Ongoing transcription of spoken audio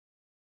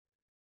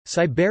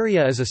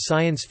Cyberia is a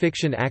science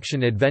fiction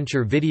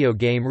action-adventure video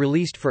game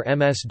released for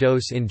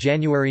MS-DOS in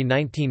January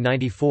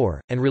 1994,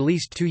 and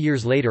released 2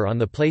 years later on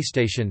the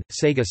PlayStation,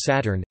 Sega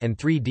Saturn, and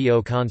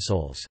 3DO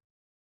consoles.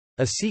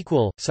 A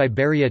sequel,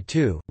 Cyberia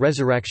 2: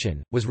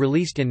 Resurrection, was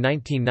released in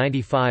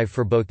 1995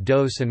 for both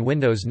DOS and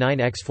Windows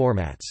 9X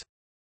formats.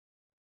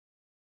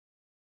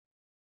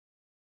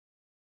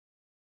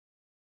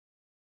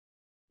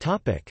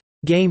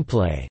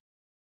 Gameplay.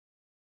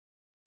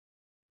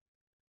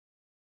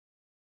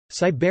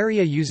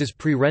 Cyberia uses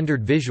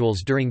pre-rendered visuals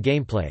during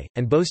gameplay,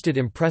 and boasted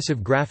impressive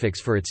graphics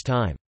for its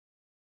time.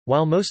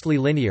 While mostly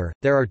linear,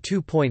 there are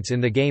 2 points in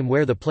the game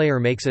where the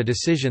player makes a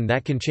decision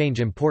that can change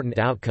important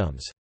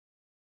outcomes.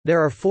 There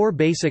are 4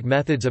 basic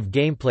methods of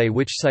gameplay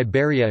which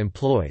Cyberia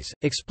employs: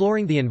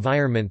 exploring the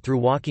environment through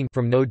walking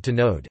from node to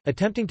node,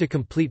 attempting to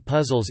complete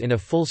puzzles in a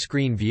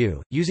full-screen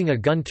view, using a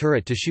gun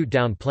turret to shoot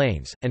down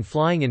planes, and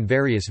flying in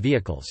various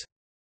vehicles.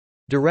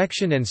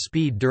 Direction and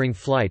speed during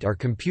flight are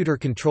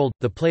computer-controlled,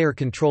 the player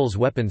controls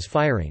weapons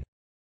firing.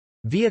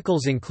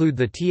 Vehicles include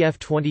the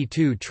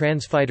TF-22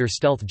 Transfighter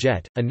stealth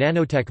jet, a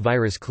nanotech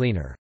virus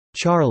cleaner,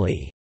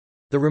 Charlie,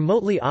 the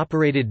remotely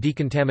operated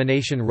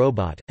decontamination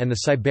robot, and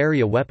the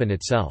Cyberia weapon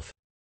itself.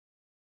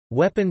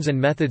 Weapons and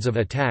methods of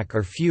attack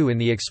are few in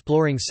the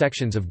exploring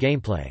sections of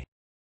gameplay.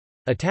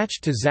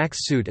 Attached to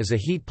Zack's suit is a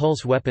heat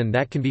pulse weapon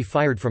that can be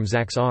fired from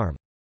Zack's arm.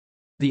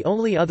 The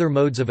only other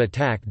modes of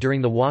attack during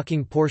the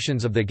walking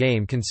portions of the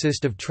game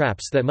consist of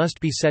traps that must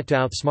be set to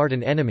outsmart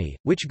an enemy,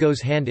 which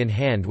goes hand in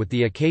hand with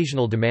the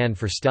occasional demand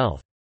for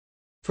stealth.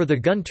 For the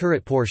gun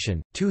turret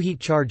portion, 2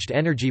 heat-charged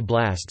energy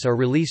blasts are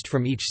released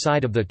from each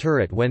side of the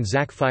turret when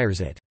Zack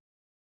fires it.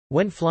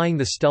 When flying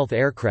the stealth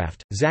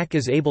aircraft, Zack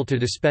is able to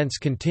dispense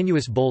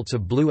continuous bolts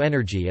of blue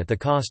energy at the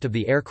cost of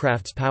the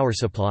aircraft's power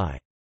supply.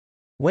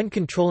 When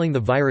controlling the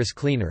virus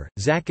cleaner,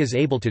 Zack is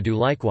able to do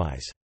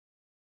likewise.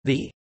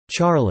 The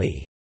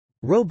Charlie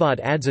robot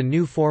adds a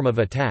new form of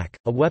attack,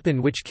 a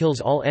weapon which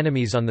kills all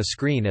enemies on the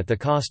screen at the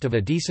cost of a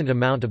decent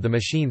amount of the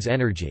machine's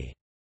energy.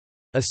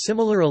 A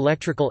similar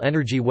electrical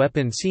energy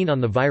weapon seen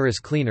on the virus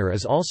cleaner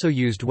is also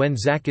used when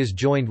Zack is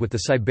joined with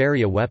the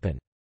Cyberia weapon.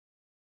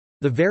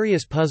 The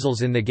various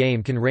puzzles in the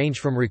game can range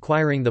from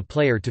requiring the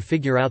player to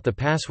figure out the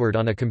password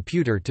on a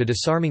computer to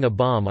disarming a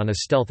bomb on a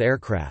stealth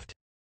aircraft.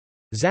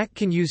 Zack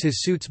can use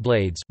his suit's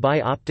blades,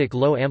 bi-optic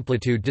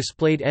low-amplitude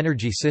displayed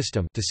energy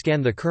system, to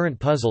scan the current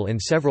puzzle in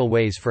several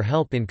ways for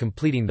help in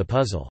completing the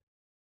puzzle.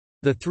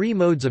 The 3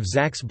 modes of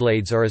Zack's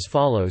blades are as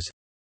follows.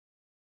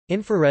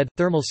 Infrared –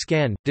 thermal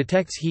scan –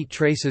 detects heat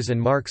traces and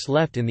marks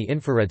left in the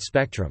infrared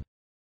spectrum.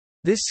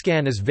 This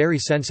scan is very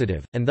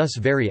sensitive, and thus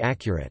very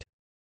accurate.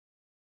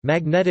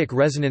 Magnetic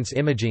resonance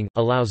imaging –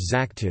 allows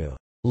Zack to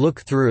look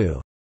through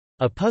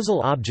a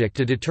puzzle object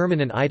to determine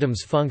an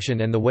item's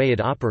function and the way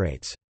it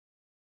operates.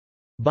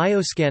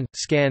 Bioscan –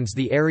 scans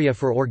the area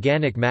for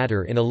organic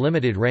matter in a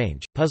limited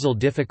range. Puzzle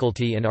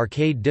difficulty and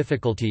arcade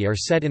difficulty are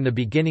set in the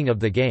beginning of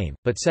the game,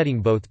 but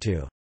setting both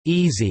to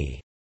easy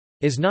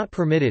is not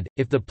permitted.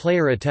 If the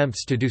player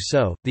attempts to do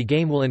so, the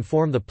game will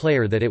inform the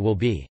player that it will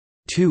be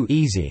too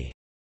easy.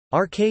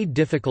 Arcade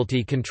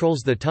difficulty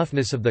controls the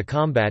toughness of the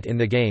combat in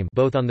the game,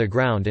 both on the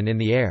ground and in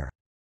the air.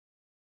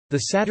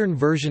 The Saturn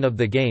version of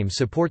the game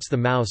supports the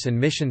mouse and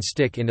mission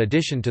stick in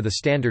addition to the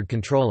standard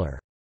controller.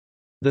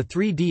 The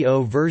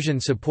 3DO version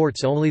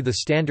supports only the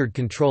standard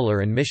controller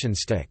and mission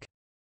stick.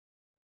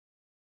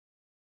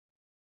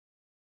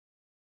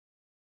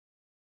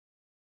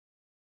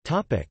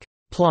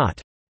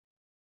 Plot.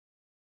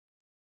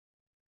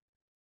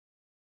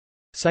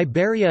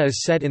 Cyberia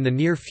is set in the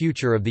near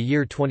future of the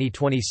year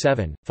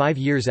 2027, 5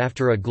 years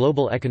after a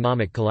global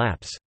economic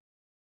collapse.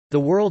 The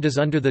world is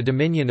under the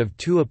dominion of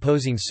 2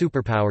 opposing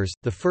superpowers,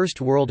 the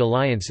First World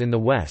Alliance in the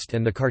west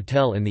and the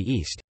Cartel in the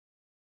east.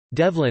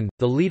 Devlin,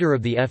 the leader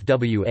of the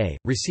FWA,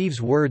 receives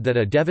word that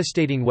a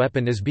devastating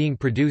weapon is being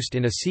produced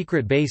in a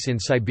secret base in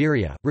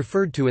Cyberia,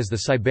 referred to as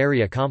the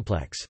Cyberia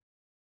complex.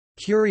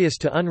 Curious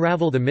to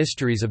unravel the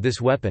mysteries of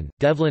this weapon,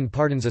 Devlin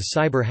pardons a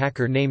cyber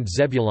hacker named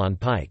Zebulon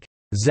Pike,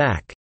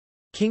 Zack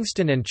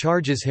Kingston, and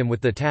charges him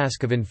with the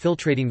task of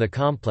infiltrating the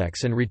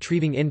complex and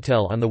retrieving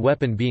intel on the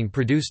weapon being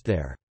produced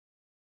there.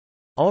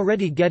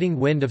 Already getting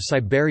wind of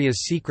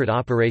Cyberia's secret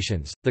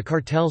operations, the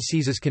cartel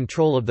seizes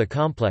control of the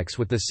complex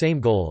with the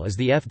same goal as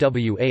the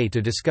FWA,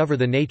 to discover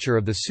the nature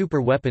of the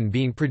super weapon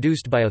being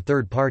produced by a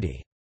third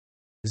party.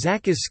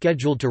 Zack is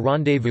scheduled to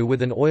rendezvous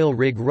with an oil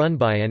rig run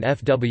by an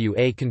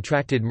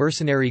FWA-contracted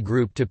mercenary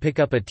group to pick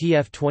up a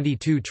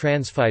TF-22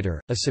 Transfighter,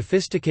 a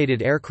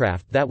sophisticated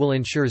aircraft that will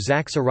ensure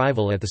Zack's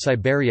arrival at the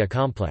Cyberia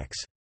complex.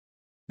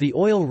 The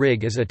oil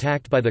rig is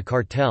attacked by the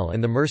cartel,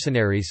 and the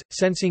mercenaries,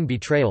 sensing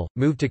betrayal,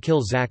 move to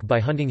kill Zack by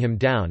hunting him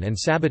down and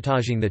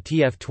sabotaging the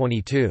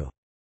TF-22.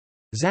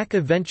 Zack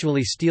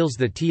eventually steals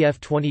the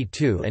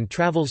TF-22 and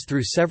travels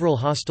through several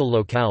hostile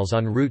locales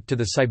en route to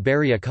the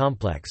Cyberia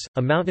complex.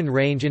 A mountain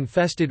range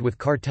infested with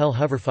cartel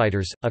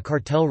hoverfighters, a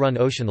cartel-run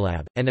ocean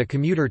lab, and a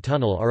commuter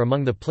tunnel are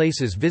among the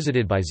places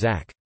visited by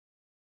Zack.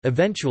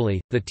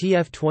 Eventually, the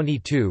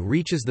TF-22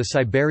 reaches the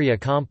Cyberia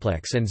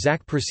complex and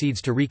Zack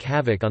proceeds to wreak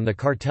havoc on the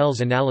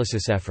cartel's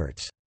analysis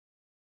efforts.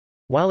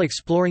 While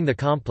exploring the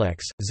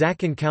complex,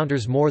 Zack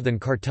encounters more than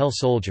cartel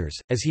soldiers,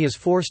 as he is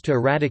forced to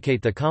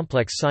eradicate the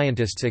complex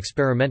scientist's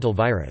experimental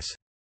virus.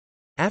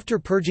 After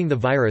purging the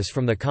virus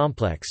from the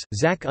complex,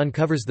 Zack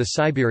uncovers the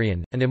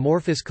Cyberian, an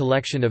amorphous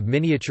collection of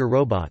miniature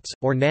robots,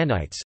 or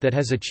nanites, that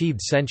has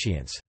achieved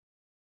sentience.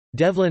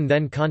 Devlin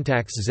then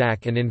contacts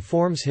Zack and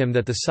informs him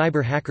that the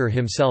cyber hacker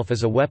himself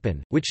is a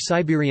weapon, which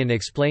Cyberian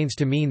explains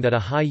to mean that a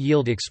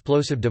high-yield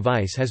explosive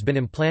device has been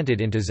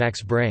implanted into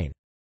Zack's brain.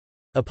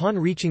 Upon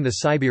reaching the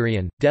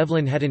Cyberian,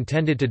 Devlin had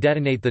intended to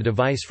detonate the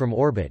device from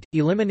orbit,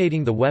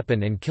 eliminating the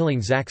weapon and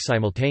killing Zack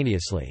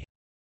simultaneously.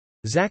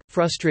 Zack,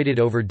 frustrated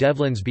over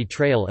Devlin's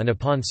betrayal and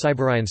upon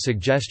Cyberian's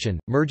suggestion,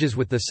 merges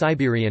with the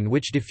Cyberian,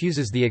 which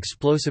defuses the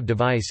explosive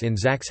device in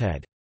Zack's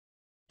head.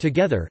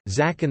 Together,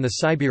 Zack and the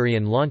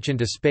Cyberian launch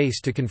into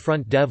space to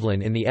confront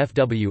Devlin in the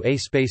FWA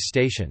space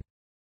station.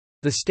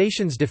 The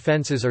station's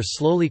defenses are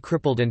slowly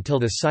crippled until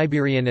the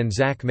Cyberian and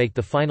Zack make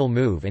the final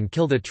move and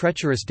kill the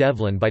treacherous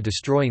Devlin by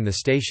destroying the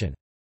station.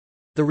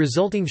 The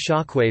resulting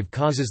shockwave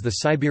causes the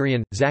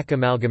Cyberian-Zack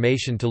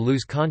amalgamation to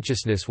lose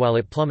consciousness while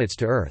it plummets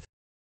to Earth.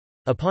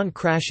 Upon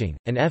crashing,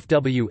 an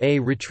FWA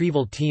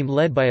retrieval team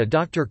led by a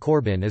Dr.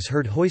 Corbin is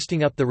heard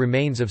hoisting up the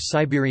remains of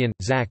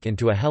Cyberian-Zack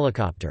into a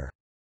helicopter.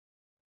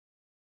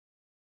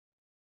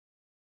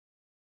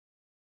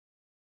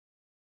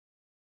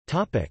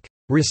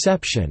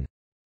 Reception.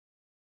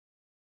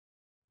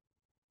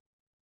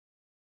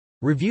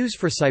 Reviews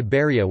for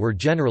Cyberia were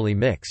generally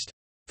mixed.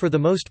 For the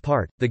most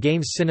part, the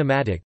game's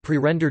cinematic,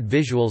 pre-rendered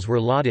visuals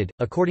were lauded.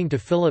 According to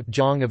Philip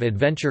Jong of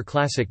Adventure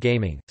Classic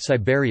Gaming,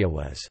 Cyberia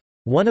was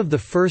one of the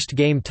first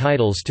game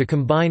titles to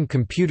combine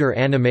computer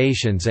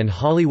animations and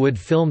Hollywood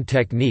film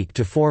technique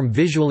to form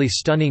visually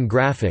stunning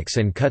graphics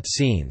and cut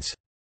scenes.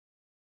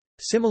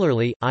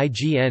 Similarly,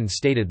 IGN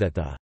stated that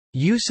the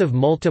use of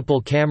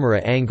multiple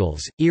camera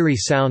angles, eerie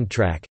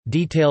soundtrack,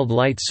 detailed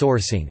light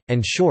sourcing,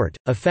 and short,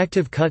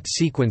 effective cut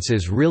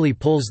sequences really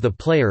pulls the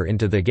player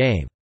into the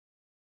game.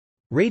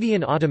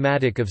 Radian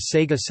Automatic of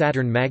Sega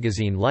Saturn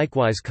magazine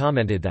likewise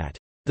commented that,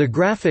 "The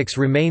graphics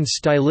remain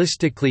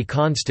stylistically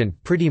constant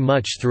pretty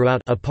much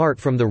throughout apart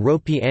from the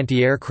ropey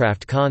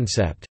anti-aircraft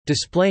concept,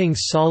 displaying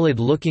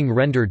solid-looking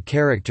rendered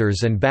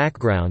characters and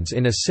backgrounds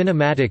in a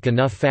cinematic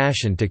enough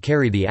fashion to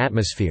carry the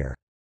atmosphere."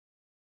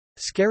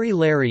 Scary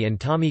Larry and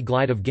Tommy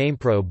Glide of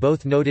GamePro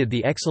both noted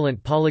the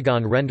excellent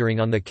polygon rendering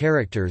on the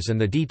characters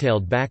and the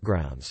detailed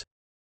backgrounds.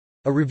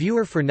 A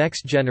reviewer for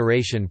Next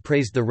Generation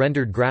praised the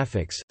rendered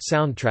graphics,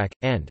 soundtrack,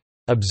 and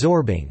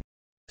absorbing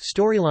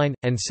storyline,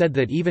 and said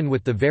that even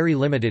with the very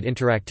limited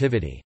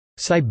interactivity,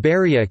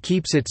 Cyberia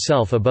keeps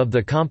itself above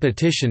the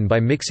competition by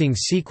mixing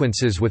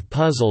sequences with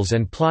puzzles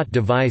and plot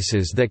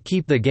devices that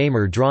keep the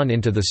gamer drawn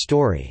into the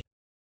story.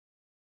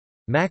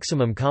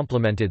 Maximum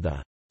complimented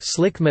the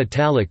slick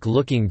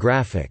metallic-looking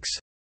graphics.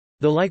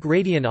 Though like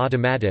Radian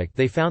Automatic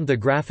they found the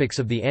graphics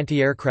of the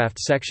anti-aircraft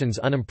sections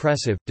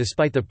unimpressive,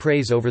 despite the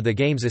praise over the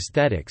game's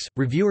aesthetics,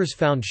 reviewers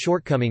found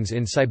shortcomings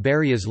in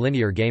Cyberia's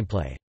linear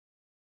gameplay.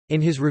 In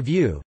his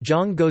review,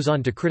 Jong goes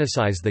on to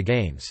criticize the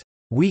game's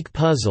weak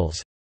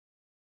puzzles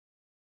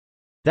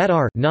that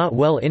are not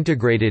well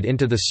integrated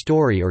into the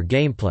story or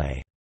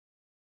gameplay.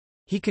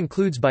 He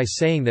concludes by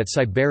saying that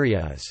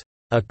Cyberia is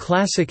a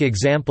classic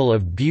example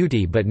of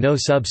beauty but no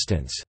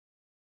substance.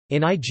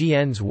 In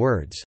IGN's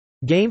words,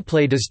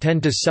 "Gameplay does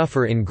tend to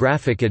suffer in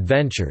graphic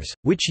adventures,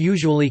 which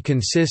usually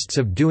consists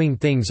of doing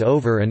things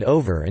over and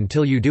over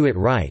until you do it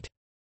right."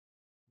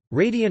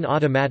 Radian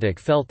Automatic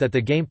felt that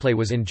the gameplay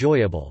was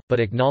enjoyable,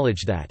 but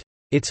acknowledged that,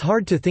 "It's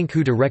hard to think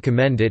who to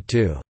recommend it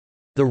to.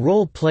 The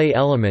role-play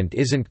element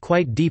isn't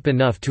quite deep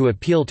enough to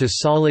appeal to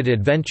solid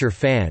adventure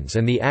fans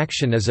and the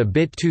action is a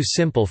bit too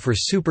simple for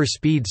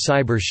super-speed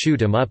cyber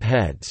shoot-'em-up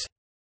heads."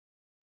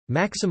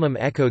 Maximum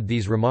echoed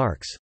these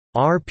remarks.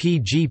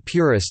 "RPG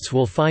purists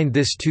will find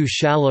this too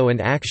shallow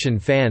and action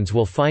fans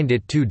will find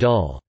it too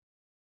dull."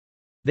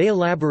 They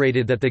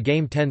elaborated that the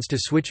game tends to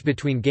switch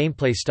between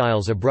gameplay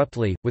styles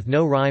abruptly, with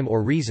no rhyme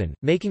or reason,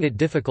 making it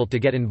difficult to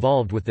get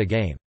involved with the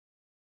game.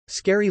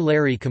 Scary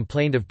Larry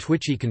complained of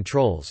twitchy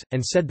controls,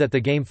 and said that the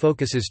game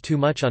focuses too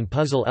much on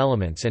puzzle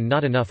elements and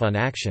not enough on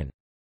action.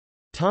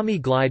 Tommy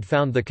Glide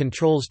found the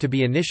controls to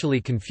be initially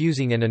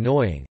confusing and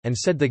annoying, and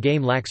said the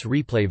game lacks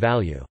replay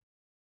value.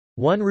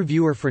 One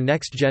reviewer for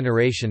Next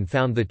Generation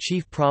found the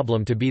chief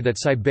problem to be that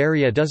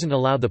Cyberia doesn't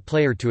allow the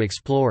player to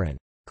explore and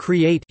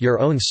create your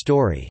own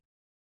story,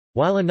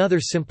 while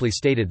another simply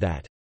stated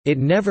that it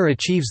never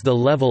achieves the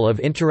level of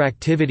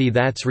interactivity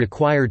that's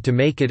required to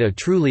make it a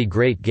truly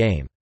great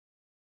game.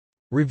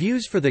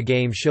 Reviews for the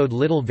game showed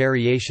little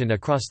variation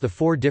across the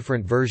 4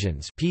 different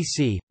versions: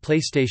 PC,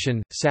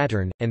 PlayStation,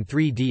 Saturn, and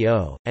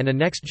 3DO, and a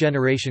Next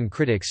Generation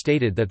critic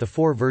stated that the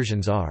 4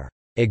 versions are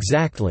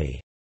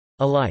exactly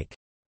alike.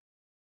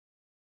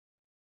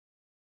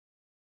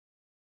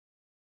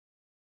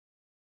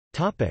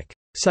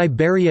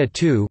 Cyberia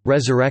 2: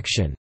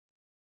 Resurrection.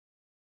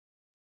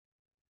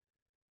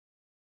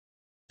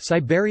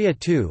 Cyberia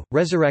 2: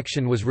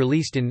 Resurrection was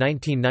released in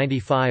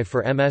 1995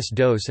 for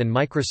MS-DOS and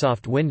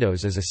Microsoft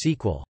Windows as a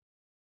sequel.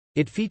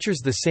 It features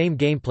the same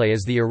gameplay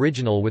as the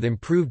original with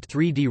improved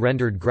 3D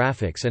rendered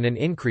graphics and an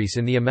increase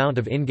in the amount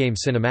of in-game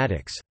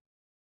cinematics.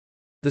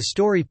 The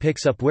story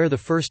picks up where the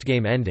first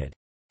game ended.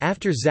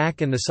 After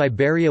Zack and the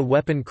Cyberia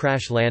weapon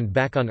crash land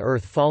back on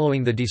Earth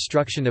following the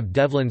destruction of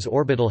Devlin's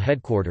orbital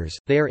headquarters,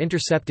 they are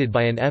intercepted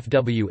by an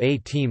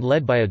FWA team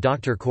led by a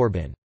Dr.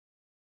 Corbin.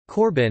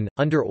 Corbin,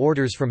 under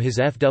orders from his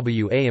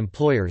FWA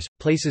employers,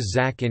 places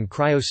Zack in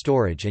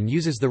cryo-storage and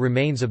uses the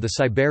remains of the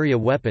Cyberia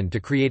weapon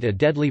to create a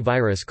deadly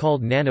virus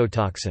called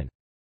nanotoxin.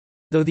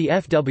 Though the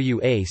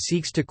FWA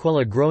seeks to quell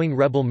a growing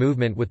rebel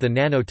movement with the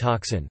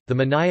nanotoxin, the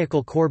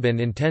maniacal Corbin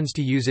intends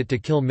to use it to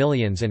kill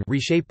millions and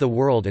reshape the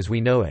world as we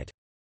know it.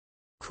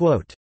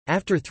 Quote,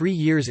 "After 3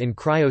 years in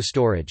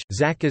cryo-storage,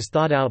 Zack is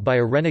thought out by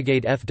a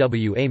renegade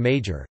FWA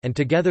major, and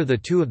together the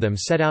two of them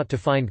set out to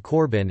find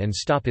Corbin and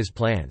stop his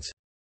plans.